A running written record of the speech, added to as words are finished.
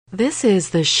This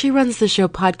is the She Runs the Show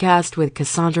podcast with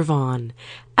Cassandra Vaughn,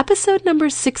 episode number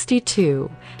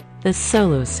 62, the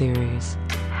solo series.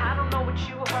 I don't know what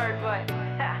you heard, but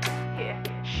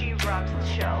yeah, she runs the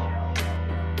show.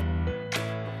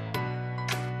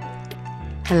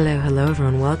 Hello,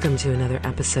 everyone. Welcome to another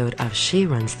episode of She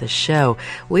Runs the Show.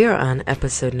 We are on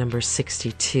episode number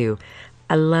 62.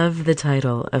 I love the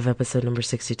title of episode number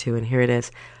 62, and here it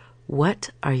is.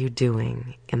 What are you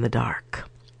doing in the dark?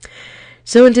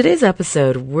 So in today's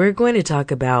episode, we're going to talk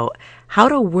about how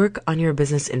to work on your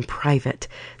business in private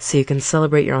so you can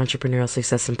celebrate your entrepreneurial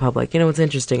success in public. You know, what's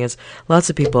interesting is lots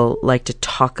of people like to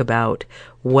talk about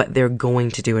what they're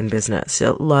going to do in business.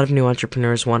 A lot of new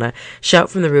entrepreneurs want to shout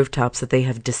from the rooftops that they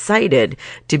have decided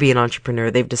to be an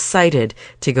entrepreneur. They've decided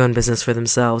to go in business for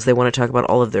themselves. They want to talk about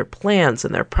all of their plans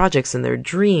and their projects and their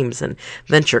dreams and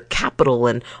venture capital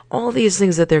and all these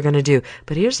things that they're going to do.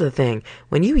 But here's the thing.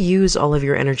 When you use all of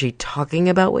your energy talking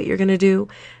about what you're going to do,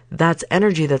 that's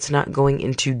energy that's not going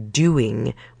into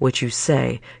doing what you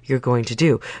say you're going to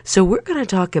do. So we're going to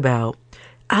talk about,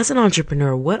 as an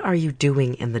entrepreneur, what are you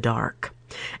doing in the dark?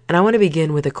 And I want to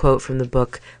begin with a quote from the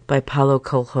book by Paulo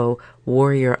Coelho,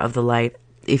 Warrior of the Light.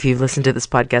 If you've listened to this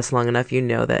podcast long enough, you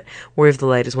know that Warrior of the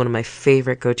Light is one of my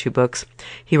favorite go-to books.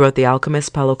 He wrote The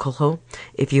Alchemist, Paulo Coelho.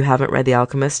 If you haven't read The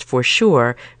Alchemist, for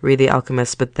sure, read The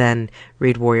Alchemist, but then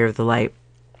read Warrior of the Light.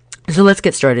 So let's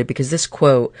get started, because this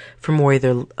quote from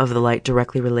Warrior of the Light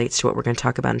directly relates to what we're going to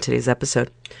talk about in today's episode.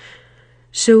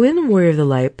 So in Warrior of the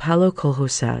Light, Paulo Coelho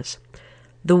says,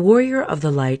 "The Warrior of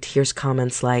the Light hears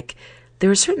comments like, 'There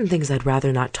are certain things I'd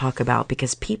rather not talk about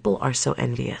because people are so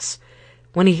envious.'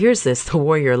 When he hears this, the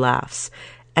warrior laughs.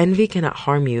 Envy cannot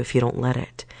harm you if you don't let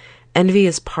it. Envy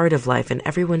is part of life and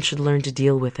everyone should learn to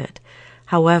deal with it.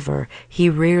 However, he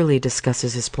rarely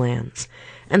discusses his plans.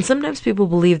 And sometimes people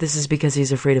believe this is because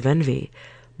he's afraid of envy.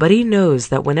 But he knows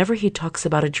that whenever he talks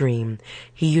about a dream,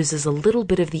 he uses a little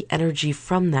bit of the energy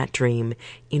from that dream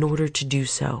in order to do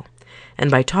so.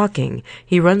 And by talking,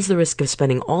 he runs the risk of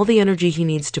spending all the energy he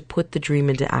needs to put the dream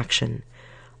into action.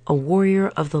 A warrior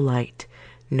of the light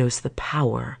knows the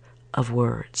power of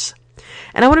words."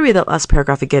 And I want to read that last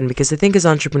paragraph again, because I think as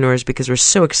entrepreneurs, because we're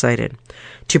so excited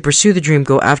to pursue the dream,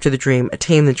 go after the dream,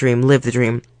 attain the dream, live the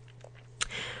dream,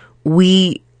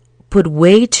 we put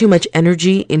way too much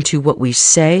energy into what we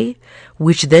say,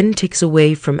 which then takes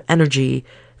away from energy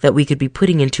that we could be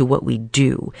putting into what we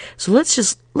do. So let's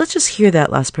just hear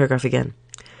that last paragraph again.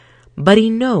 But he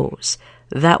knows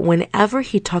that whenever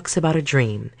he talks about a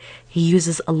dream, he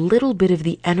uses a little bit of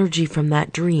the energy from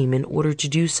that dream in order to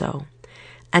do so.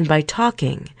 And by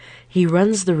talking, he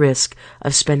runs the risk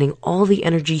of spending all the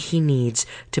energy he needs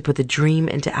to put the dream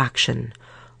into action.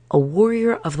 A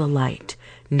warrior of the light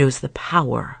knows the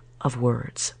power of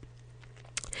words.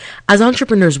 As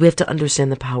entrepreneurs, we have to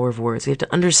understand the power of words. We have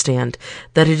to understand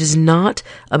that it is not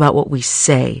about what we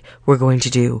say we're going to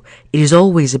do. It is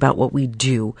always about what we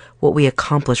do, what we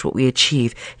accomplish, what we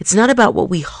achieve. It's not about what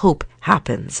we hope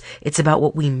happens. It's about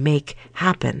what we make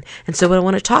happen. And so what I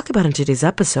want to talk about in today's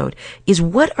episode is,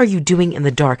 what are you doing in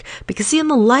the dark? Because see, in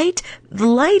the light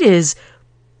is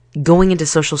going into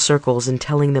social circles and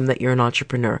telling them that you're an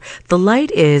entrepreneur. The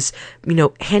light is,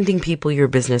 handing people your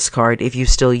business card, if you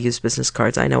still use business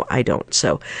cards. I know I don't.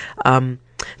 So,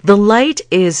 the light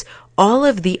is all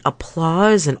of the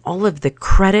applause and all of the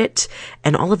credit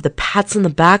and all of the pats on the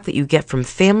back that you get from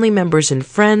family members and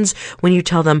friends when you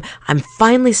tell them, "I'm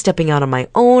finally stepping out on my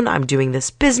own. I'm doing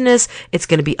this business. It's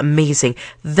going to be amazing."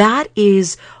 That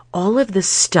is all of the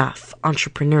stuff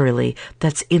entrepreneurially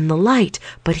that's in the light.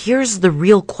 But here's the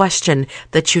real question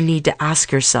that you need to ask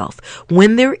yourself.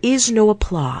 When there is no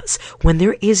applause, when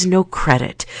there is no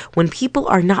credit, when people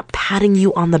are not patting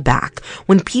you on the back,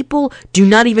 when people do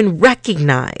not even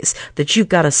recognize that you've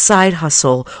got a side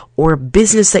hustle or a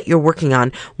business that you're working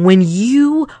on, when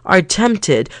you are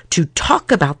tempted to talk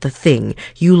about the thing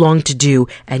you long to do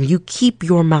and you keep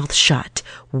your mouth shut,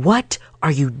 what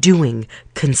are you doing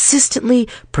consistently,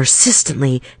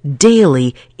 persistently,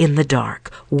 daily in the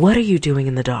dark? What are you doing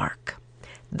in the dark?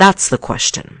 That's the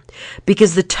question.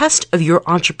 Because the test of your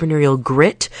entrepreneurial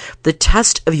grit, the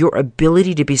test of your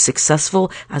ability to be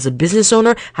successful as a business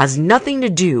owner, has nothing to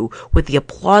do with the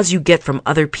applause you get from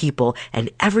other people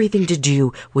and everything to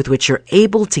do with what you're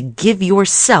able to give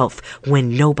yourself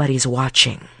when nobody's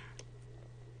watching.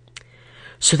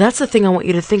 So that's the thing I want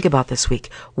you to think about this week.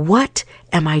 What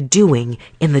am I doing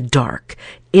in the dark,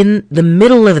 in the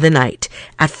middle of the night,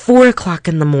 at 4 o'clock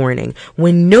in the morning,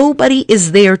 when nobody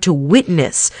is there to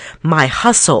witness my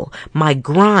hustle, my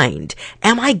grind?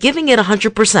 Am I giving it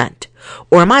 100%?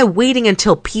 Or am I waiting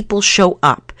until people show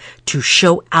up to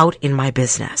show out in my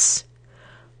business?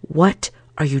 What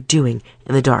are you doing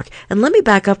in the dark? And let me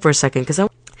back up for a second because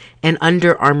an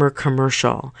Under Armour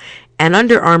commercial. And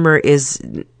Under Armour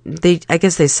I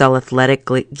guess they sell athletic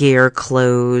gear,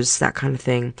 clothes, that kind of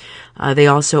thing. They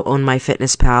also own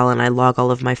MyFitnessPal, and I log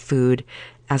all of my food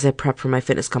as I prep for my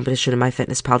fitness competition at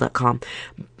myfitnesspal.com.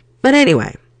 But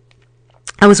anyway,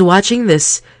 I was watching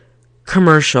this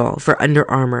commercial for Under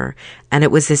Armour, and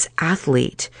it was this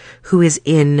athlete who is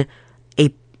in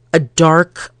a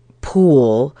dark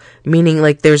pool, meaning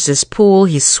like there's this pool,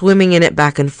 he's swimming in it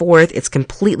back and forth, it's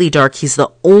completely dark, he's the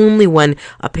only one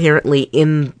apparently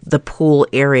in the pool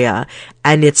area,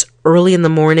 and it's early in the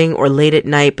morning or late at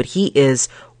night, but he is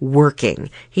working,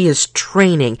 he is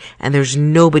training, and there's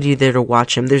nobody there to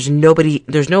watch him, there's no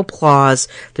applause,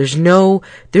 there's no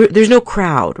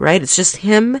crowd, right? It's just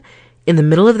him in the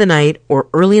middle of the night or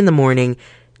early in the morning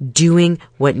doing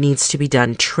what needs to be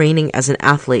done, training as an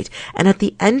athlete. And at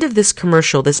the end of this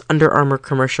commercial, this Under Armour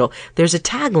commercial, there's a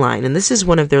tagline, and this is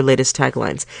one of their latest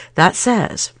taglines, that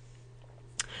says,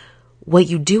 "What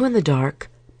you do in the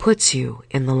dark puts you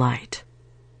in the light."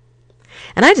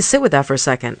 And I had to sit with that for a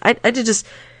second. I had to just,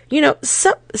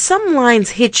 some lines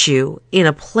hit you in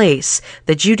a place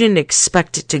that you didn't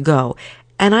expect it to go.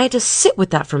 And I had to sit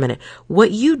with that for a minute. What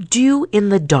you do in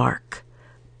the dark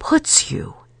puts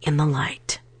you in the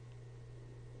light.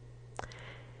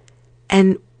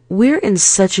 And we're in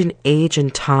such an age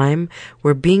and time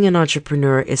where being an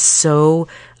entrepreneur is so,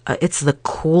 it's the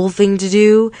cool thing to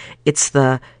do. It's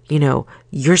the,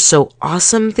 you're so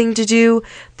awesome thing to do,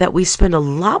 that we spend a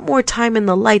lot more time in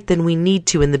the light than we need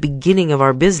to in the beginning of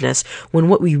our business, when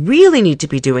what we really need to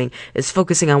be doing is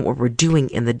focusing on what we're doing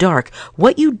in the dark.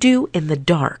 What you do in the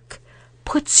dark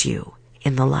puts you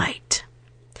in the light.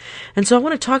 And so I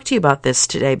want to talk to you about this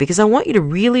today because I want you to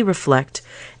really reflect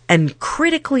and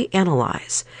critically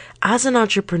analyze, as an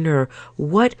entrepreneur,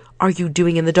 what are you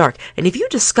doing in the dark? And if you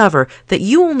discover that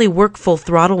you only work full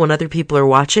throttle when other people are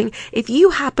watching, if you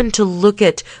happen to look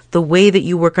at the way that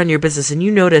you work on your business and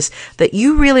you notice that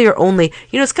you really are only,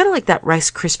 it's kind of like that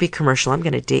Rice Krispie commercial. I'm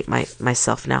going to date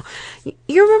myself now.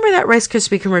 You remember that Rice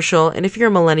Krispie commercial? And if you're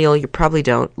a millennial, you probably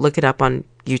don't. Look it up on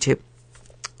YouTube.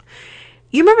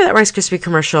 You remember that Rice Krispie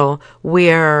commercial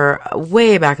where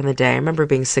way back in the day, I remember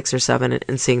being 6 or 7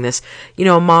 and seeing this,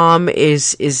 a mom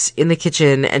is in the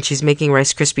kitchen and she's making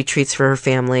Rice Krispie treats for her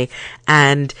family,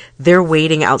 and they're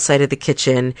waiting outside of the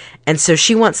kitchen. And so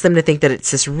she wants them to think that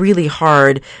it's this really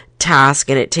hard task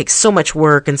and it takes so much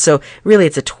work, and so really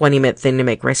it's a 20-minute thing to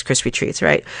make Rice Krispie treats,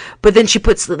 right? But then she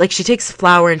takes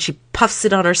flour and she puffs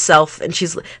it on herself, and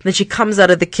then she comes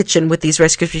out of the kitchen with these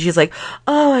Rice Krispies. She's like,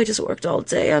 "Oh, I just worked all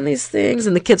day on these things,"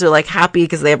 and the kids are like happy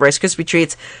because they have Rice Krispie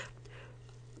treats.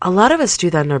 A lot of us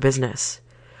do that in our business.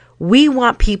 We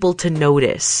want people to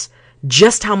notice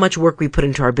just how much work we put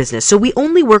into our business. So we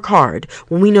only work hard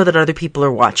when we know that other people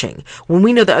are watching. When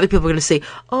we know that other people are going to say,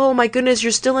 "Oh my goodness,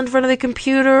 you're still in front of the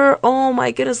computer. Oh my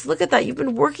goodness, look at that. You've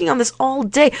been working on this all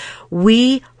day."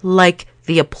 We like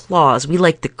the applause. We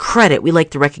like the credit. We like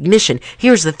the recognition.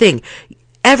 Here's the thing.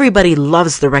 Everybody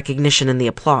loves the recognition and the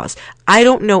applause. I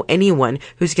don't know anyone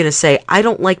who's going to say, "I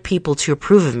don't like people to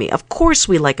approve of me." Of course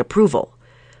we like approval,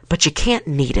 but you can't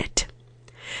need it.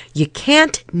 You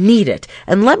can't need it.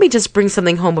 And let me just bring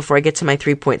something home before I get to my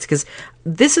 3 points, because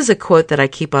this is a quote that I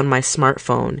keep on my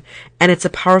smartphone, and it's a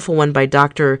powerful one by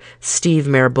Dr. Steve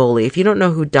Maraboli. If you don't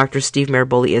know who Dr. Steve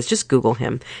Maraboli is, just Google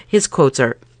him. His quotes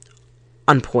are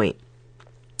on point.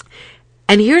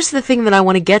 And here's the thing that I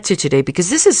want to get to today, because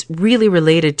this is really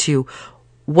related to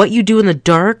what you do in the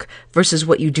dark versus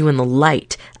what you do in the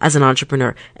light as an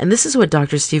entrepreneur. And this is what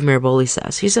Dr. Steve Maraboli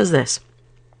says. He says this: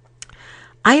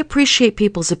 "I appreciate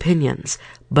people's opinions,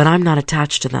 but I'm not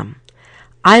attached to them.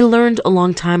 I learned a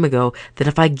long time ago that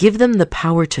if I give them the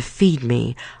power to feed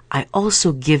me, I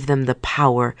also give them the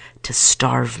power to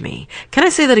starve me." Can I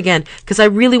say that again? Because I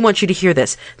really want you to hear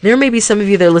this. There may be some of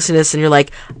you that are listening to this and you're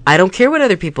like, "I don't care what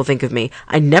other people think of me.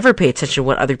 I never pay attention to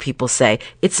what other people say.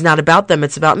 It's not about them,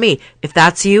 it's about me." If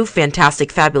that's you,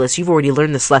 fantastic, fabulous. You've already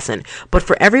learned this lesson. But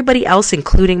for everybody else,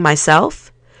 including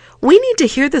myself, we need to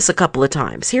hear this a couple of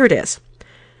times. Here it is.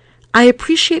 "I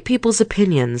appreciate people's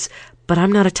opinions, but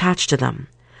I'm not attached to them.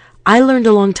 I learned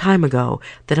a long time ago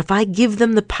that if I give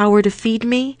them the power to feed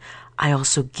me, I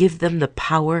also give them the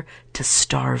power to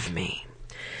starve me."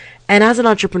 And as an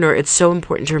entrepreneur, it's so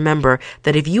important to remember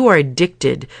that if you are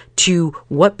addicted to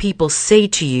what people say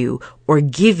to you or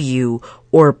give you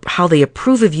or how they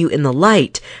approve of you in the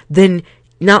light, then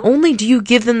not only do you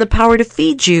give them the power to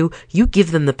feed you, you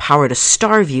give them the power to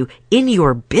starve you in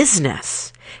your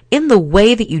business, in the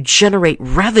way that you generate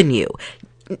revenue.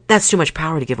 That's too much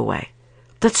power to give away.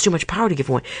 That's too much power to give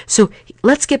away. So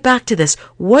let's get back to this.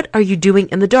 What are you doing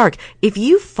in the dark? If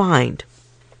you find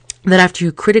that after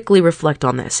you critically reflect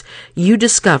on this, you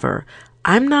discover,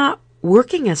 I'm not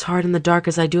working as hard in the dark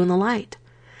as I do in the light.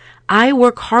 I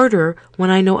work harder when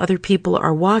I know other people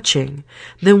are watching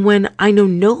than when I know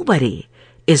nobody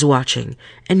is watching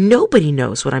and nobody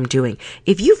knows what I'm doing.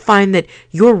 If you find that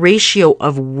your ratio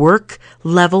of work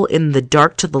level in the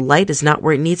dark to the light is not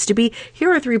where it needs to be,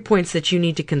 here are 3 points that you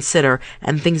need to consider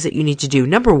and things that you need to do.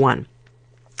 Number 1,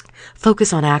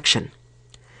 focus on action.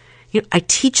 I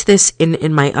teach this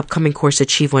in my upcoming course,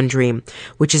 Achieve One Dream,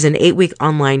 which is an 8-week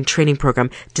online training program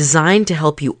designed to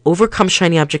help you overcome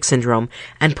shiny object syndrome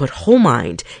and put whole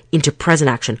mind into present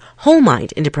action. Whole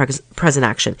mind into present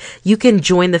action. You can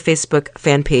join the Facebook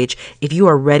fan page if you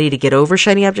are ready to get over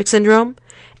shiny object syndrome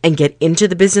and get into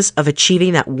the business of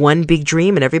achieving that one big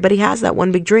dream. And everybody has that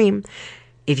one big dream.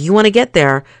 If you want to get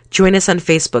there, join us on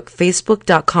Facebook,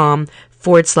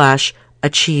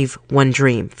 facebook.com/Achieve One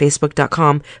Dream,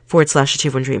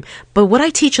 facebook.com/Achieve One Dream. But what I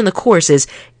teach in the course is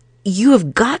you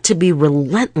have got to be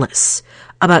relentless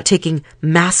about taking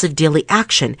massive daily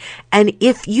action. And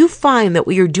if you find that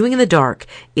what you're doing in the dark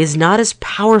is not as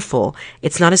powerful,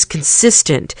 it's not as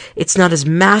consistent, it's not as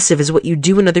massive as what you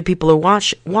do when other people are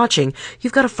watching,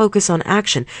 you've got to focus on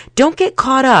action. Don't get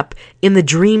caught up in the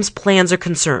dreams, plans, or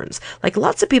concerns. Like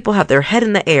lots of people have their head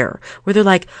in the air where they're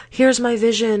like, here's my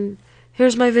vision.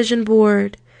 Here's my vision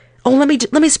board. Oh, let me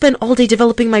spend all day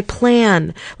developing my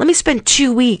plan. Let me spend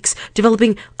 2 weeks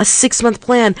developing a 6-month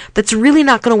plan that's really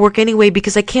not going to work anyway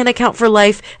because I can't account for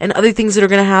life and other things that are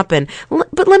going to happen.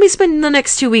 But let me spend the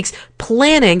next 2 weeks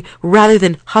planning rather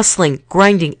than hustling,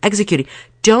 grinding, executing.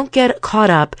 Don't get caught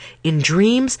up in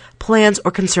dreams, plans, or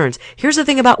concerns. Here's the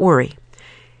thing about worry.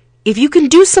 If you can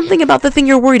do something about the thing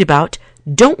you're worried about,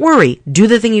 don't worry. Do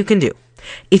the thing you can do.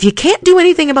 If you can't do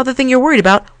anything about the thing you're worried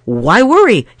about, why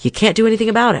worry? You can't do anything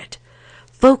about it.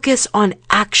 Focus on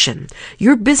action.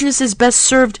 Your business is best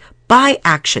served by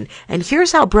action. And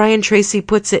here's how Brian Tracy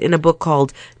puts it in a book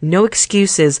called No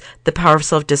Excuses, The Power of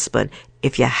Self-Discipline.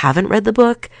 If you haven't read the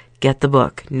book, get the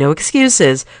book. No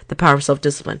Excuses, The Power of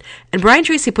Self-Discipline. And Brian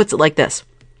Tracy puts it like this.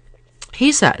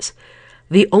 He says,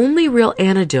 the only real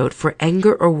antidote for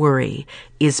anger or worry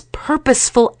is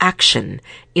purposeful action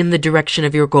in the direction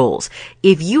of your goals.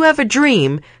 If you have a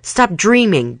dream, stop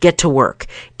dreaming, get to work.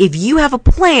 If you have a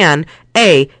plan,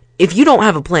 if you don't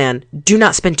have a plan, do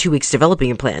not spend 2 weeks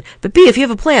developing a plan. But B, if you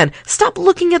have a plan, stop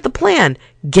looking at the plan,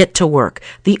 get to work.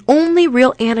 The only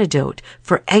real antidote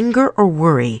for anger or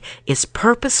worry is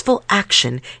purposeful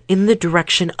action in the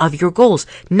direction of your goals.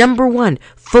 Number 1,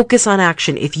 focus on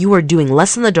action if you are doing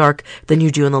less in the dark than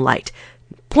you do in the light.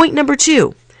 Point number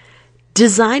 2,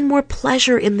 design more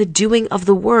pleasure in the doing of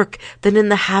the work than in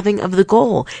the having of the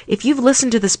goal. If you've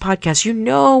listened to this podcast, you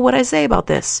know what I say about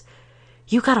this.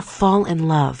 You got to fall in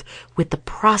love with the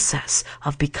process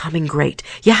of becoming great.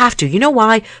 You have to. You know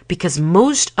why? Because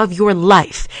most of your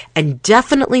life, and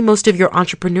definitely most of your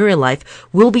entrepreneurial life,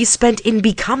 will be spent in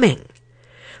becoming.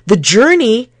 The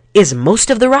journey is most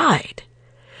of the ride.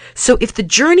 So if the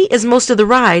journey is most of the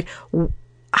ride,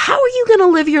 how are you going to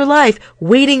live your life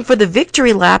waiting for the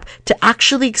victory lap to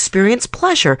actually experience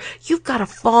pleasure? You've got to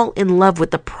fall in love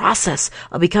with the process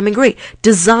of becoming great.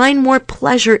 Design more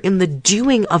pleasure in the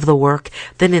doing of the work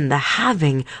than in the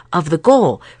having of the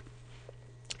goal.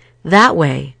 That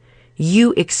way,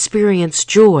 you experience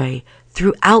joy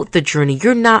throughout the journey.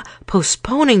 You're not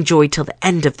postponing joy till the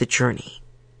end of the journey.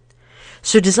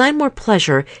 So design more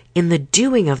pleasure in the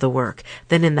doing of the work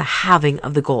than in the having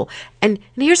of the goal. And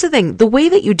here's the thing, the way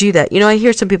that you do that, I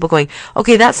hear some people going,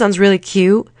 okay, that sounds really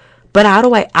cute, but how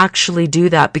do I actually do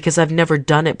that? Because I've never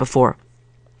done it before.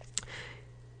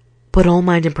 Put all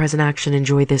mind in present action,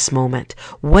 enjoy this moment.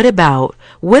 What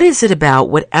is it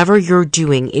about whatever you're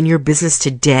doing in your business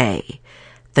today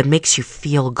that makes you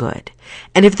feel good?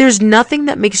 And if there's nothing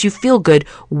that makes you feel good,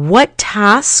 what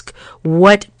task,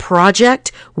 what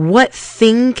project, what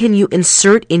thing can you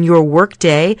insert in your work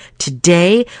day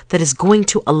today that is going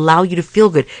to allow you to feel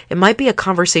good? It might be a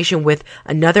conversation with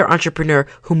another entrepreneur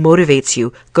who motivates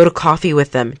you. Go to coffee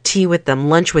with them, tea with them,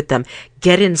 lunch with them.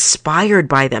 Get inspired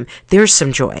by them. There's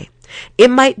some joy. It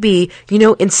might be,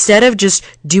 instead of just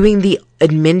doing the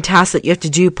admin tasks that you have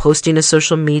to do, posting to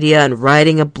social media and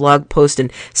writing a blog post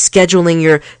and scheduling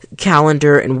your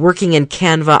calendar and working in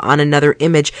Canva on another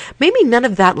image, maybe none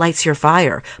of that lights your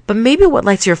fire. But maybe what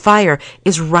lights your fire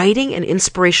is writing an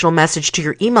inspirational message to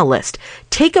your email list.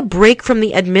 Take a break from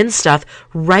the admin stuff,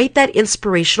 write that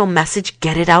inspirational message,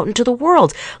 get it out into the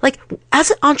world. Like,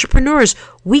 as entrepreneurs,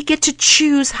 we get to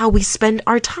choose how we spend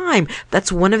our time.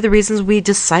 That's one of the reasons we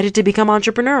decided to become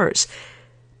entrepreneurs.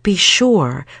 be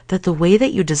sure that the way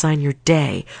that you design your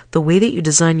day, the way that you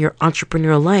design your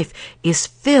entrepreneurial life is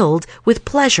filled with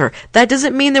pleasure. That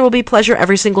doesn't mean there will be pleasure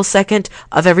every single second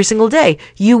of every single day.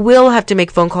 You will have to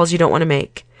make phone calls you don't want to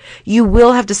make. You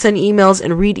will have to send emails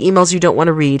and read emails you don't want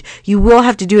to read. You will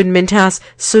have to do admin tasks,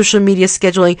 social media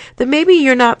scheduling that maybe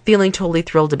you're not feeling totally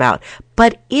thrilled about.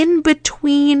 But in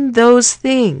between those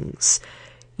things,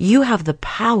 you have the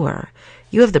power,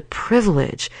 you have the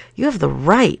privilege, you have the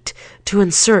right to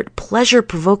insert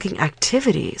pleasure-provoking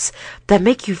activities that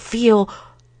make you feel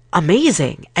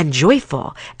amazing and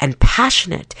joyful and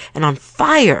passionate and on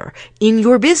fire in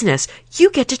your business.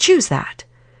 You get to choose that.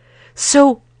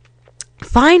 So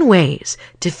find ways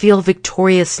to feel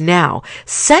victorious now.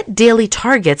 Set daily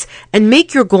targets and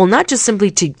make your goal not just simply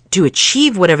to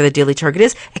achieve whatever the daily target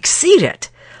is, exceed it.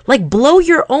 Like blow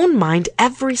your own mind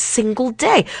every single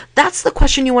day. That's the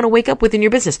question you want to wake up with in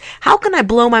your business. How can I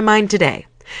blow my mind today?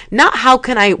 Not how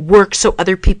can I work so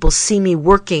other people see me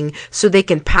working so they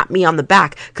can pat me on the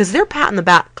back, because their pat on the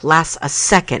back lasts a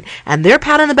second, and their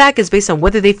pat on the back is based on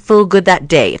whether they feel good that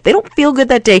day. If they don't feel good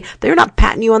that day, they're not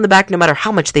patting you on the back no matter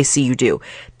how much they see you do.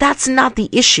 That's not the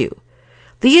issue.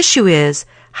 The issue is,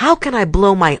 how can I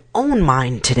blow my own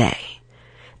mind today?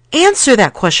 Answer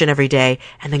that question every day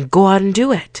and then go out and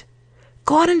do it.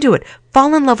 Go out and do it.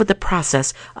 Fall in love with the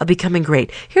process of becoming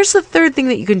great. Here's the third thing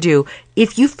that you can do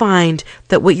if you find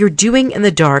that what you're doing in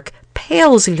the dark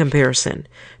pales in comparison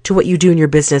to what you do in your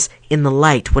business in the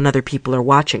light when other people are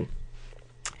watching.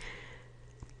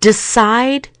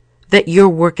 Decide that your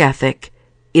work ethic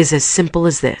is as simple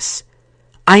as this.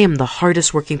 I am the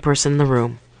hardest working person in the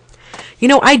room. You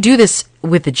know, I do this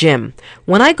with the gym.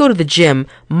 When I go to the gym,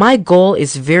 my goal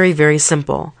is very, very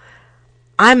simple.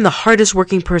 I'm the hardest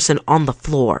working person on the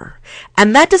floor.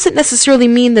 And that doesn't necessarily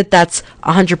mean that that's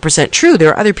 100% true.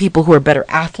 There are other people who are better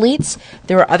athletes.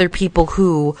 There are other people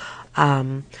who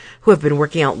have been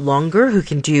working out longer, who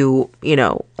can do,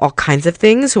 all kinds of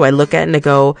things, who I look at and I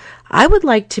go, I would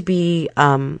like to be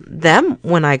them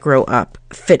when I grow up,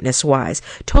 fitness-wise.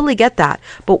 Totally get that.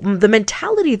 But the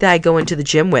mentality that I go into the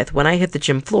gym with when I hit the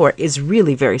gym floor is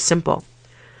really very simple.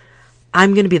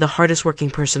 I'm going to be the hardest working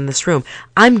person in this room.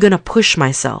 I'm going to push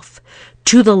myself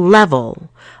to the level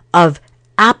of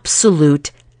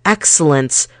absolute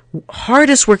excellence,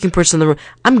 hardest working person in the room.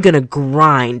 I'm going to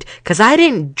grind because I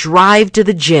didn't drive to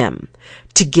the gym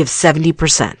to give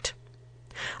 70%.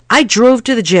 I drove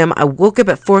to the gym. I woke up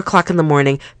at 4 o'clock in the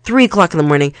morning, 3 o'clock in the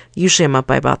morning. Usually I'm up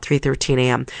by about 3:13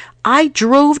 a.m. I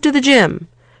drove to the gym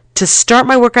to start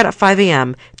my workout at 5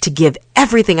 a.m., to give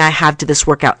everything I have to this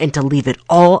workout and to leave it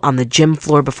all on the gym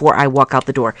floor before I walk out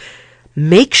the door.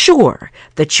 Make sure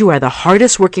that you are the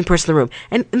hardest working person in the room.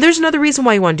 And there's another reason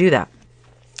why you want to do that.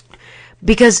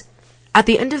 Because at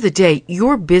the end of the day,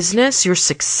 your business, your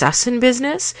success in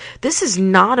business, this is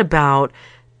not about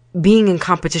being in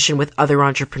competition with other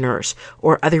entrepreneurs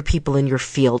or other people in your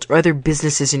field or other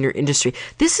businesses in your industry.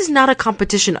 This is not a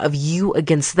competition of you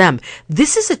against them.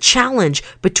 This is a challenge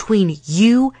between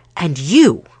you and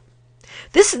you.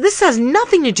 This has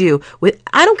nothing to do with,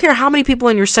 I don't care how many people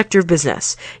in your sector of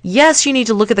business. Yes, you need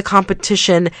to look at the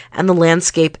competition and the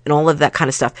landscape and all of that kind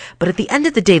of stuff. But at the end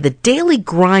of the day, the daily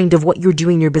grind of what you're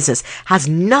doing in your business has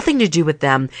nothing to do with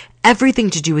them, everything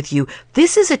to do with you.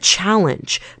 This is a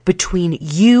challenge between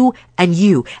you. And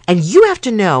you have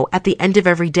to know at the end of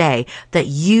every day that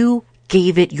you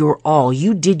gave it your all.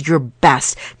 You did your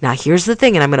best. Now, here's the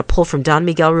thing, and I'm going to pull from Don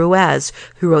Miguel Ruiz,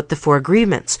 who wrote The Four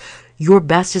Agreements. Your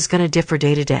best is going to differ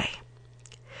day to day.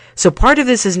 So part of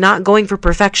this is not going for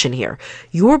perfection here.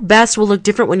 Your best will look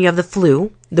different when you have the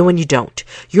flu than when you don't.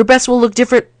 Your best will look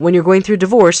different when you're going through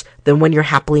divorce than when you're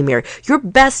happily married. Your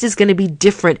best is going to be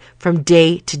different from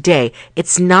day to day.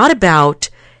 It's not about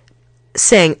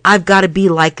saying, I've got to be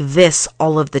like this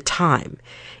all of the time.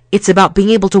 It's about being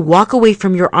able to walk away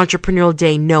from your entrepreneurial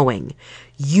day knowing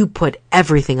you put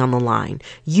everything on the line.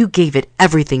 You gave it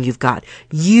everything you've got.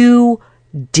 You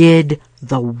did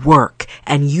the work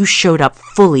and you showed up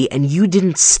fully and you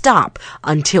didn't stop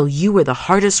until you were the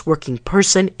hardest working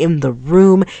person in the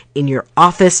room, in your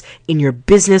office, in your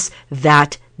business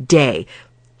that day.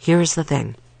 Here's the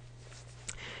thing.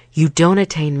 You don't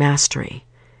attain mastery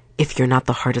if you're not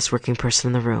the hardest working person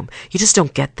in the room. You just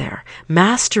don't get there.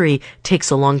 Mastery takes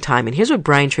a long time. And here's what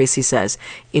Brian Tracy says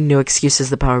in No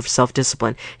Excuses, The Power of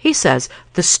Self-Discipline. He says,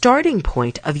 the starting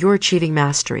point of your achieving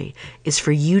mastery is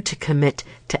for you to commit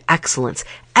to excellence.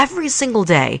 Every single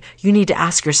day, you need to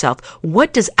ask yourself,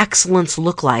 what does excellence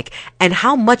look like? And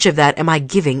how much of that am I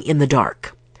giving in the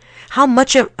dark? How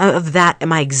much of that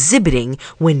am I exhibiting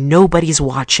when nobody's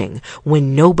watching,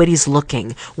 when nobody's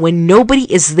looking, when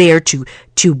nobody is there to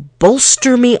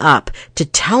bolster me up, to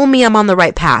tell me I'm on the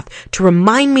right path, to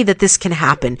remind me that this can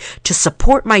happen, to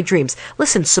support my dreams.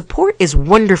 Listen, support is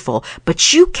wonderful,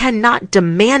 but you cannot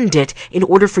demand it in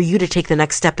order for you to take the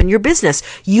next step in your business.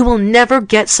 You will never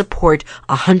get support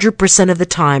 100% of the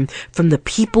time from the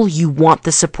people you want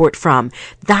the support from.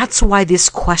 That's why this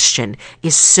question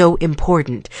is so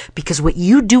important, because what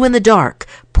you do in the dark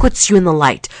puts you in the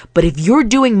light. But if you're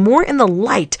doing more in the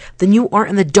light than you are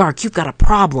in the dark, you've got a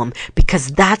problem,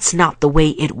 because that's not the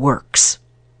way it works.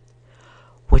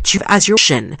 What you as your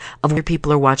vision of where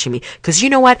people are watching me, because you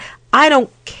know what? I don't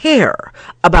care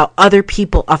about other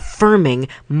people affirming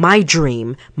my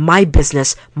dream, my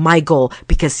business, my goal,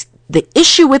 because the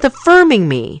issue with affirming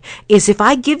me is if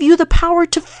I give you the power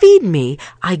to feed me,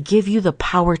 I give you the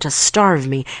power to starve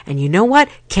me. And you know what?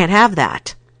 Can't have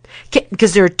that.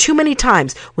 Because there are too many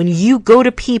times when you go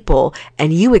to people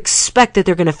and you expect that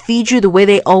they're going to feed you the way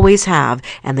they always have,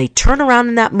 and they turn around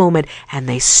in that moment and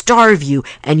they starve you,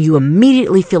 and you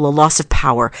immediately feel a loss of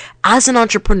power. As an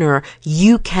entrepreneur,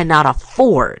 you cannot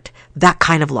afford that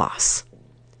kind of loss.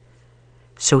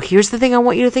 So here's the thing I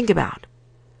want you to think about.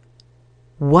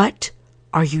 What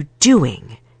are you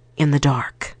doing in the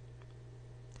dark?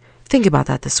 Think about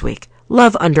that this week.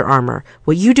 Love Under Armour.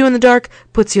 What you do in the dark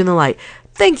puts you in the light.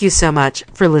 Thank you so much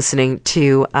for listening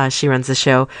to She Runs the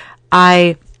Show.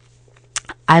 I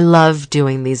love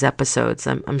doing these episodes.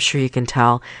 I'm sure you can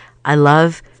tell. I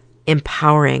love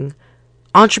empowering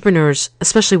entrepreneurs,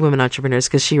 especially women entrepreneurs,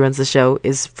 because She Runs the Show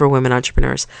is for women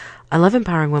entrepreneurs. I love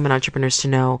empowering women entrepreneurs to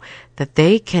know that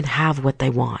they can have what they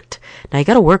want. Now, you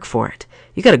got to work for it.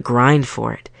 You got to grind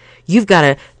for it. You got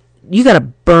to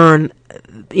burn,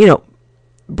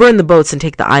 burn the boats and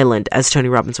take the island, as Tony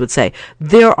Robbins would say.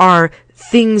 There are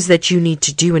things that you need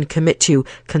to do and commit to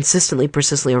consistently,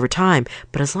 persistently over time.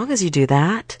 But as long as you do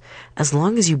that, as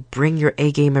long as you bring your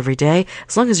A game every day,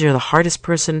 as long as you're the hardest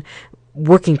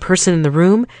working person in the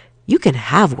room, you can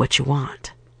have what you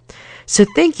want. So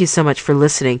thank you so much for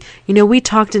listening. We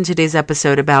talked in today's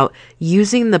episode about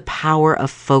using the power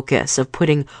of focus, of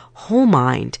putting whole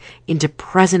mind into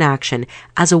present action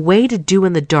as a way to do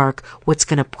in the dark what's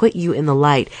going to put you in the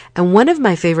light. And one of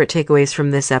my favorite takeaways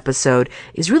from this episode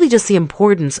is really just the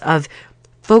importance of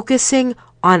focusing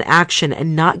on action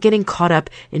and not getting caught up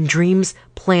in dreams,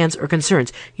 plans, or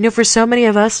concerns. For so many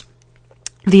of us,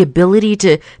 the ability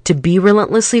to be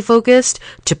relentlessly focused,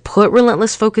 to put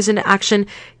relentless focus into action,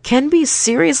 can be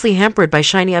seriously hampered by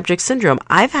shiny object syndrome.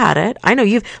 I've had it. I know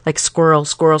you've, like, squirrel.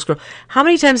 How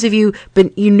many times have you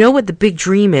been, what the big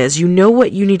dream is,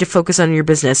 what you need to focus on in your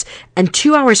business, and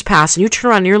 2 hours pass and you turn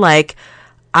around and you're like,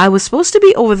 I was supposed to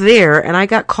be over there and I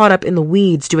got caught up in the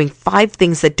weeds doing 5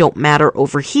 things that don't matter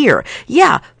over here.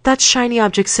 Yeah, that's shiny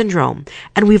object syndrome.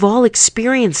 And we've all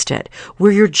experienced it,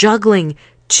 where you're juggling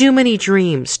too many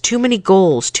dreams, too many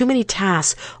goals, too many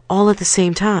tasks all at the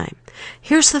same time.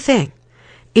 Here's the thing.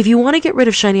 If you want to get rid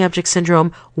of shiny object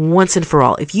syndrome once and for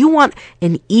all, if you want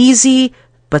an easy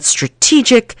but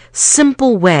strategic,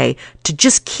 simple way to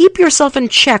just keep yourself in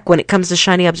check when it comes to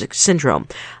shiny object syndrome,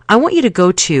 I want you to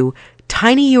go to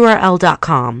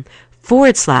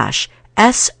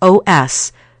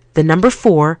tinyurl.com/SOS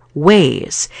 4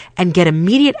 ways, and get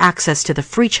immediate access to the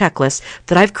free checklist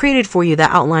that I've created for you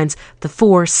that outlines the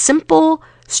 4 simple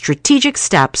strategic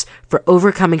steps for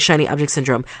overcoming shiny object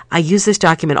syndrome. I use this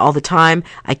document all the time.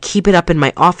 I keep it up in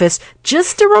my office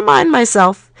just to remind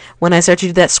myself when I start to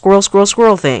do that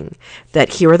squirrel thing,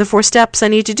 that here are the 4 steps I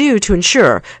need to do to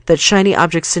ensure that shiny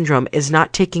object syndrome is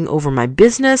not taking over my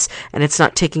business and it's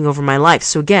not taking over my life.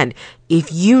 So again,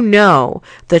 if you know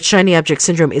that shiny object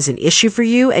syndrome is an issue for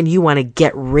you and you want to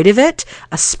get rid of it,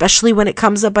 especially when it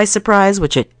comes up by surprise,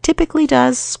 which it typically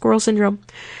does, squirrel syndrome,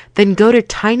 then go to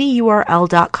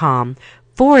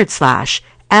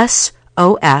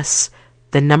tinyurl.com/SOS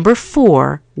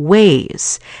 4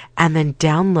 ways, and then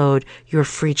download your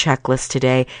free checklist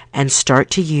today and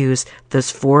start to use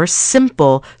those 4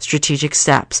 simple strategic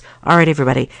steps. All right,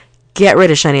 everybody, get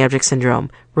rid of shiny object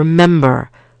syndrome. Remember,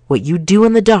 what you do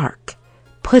in the dark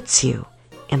puts you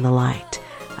in the light.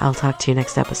 I'll talk to you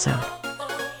next episode.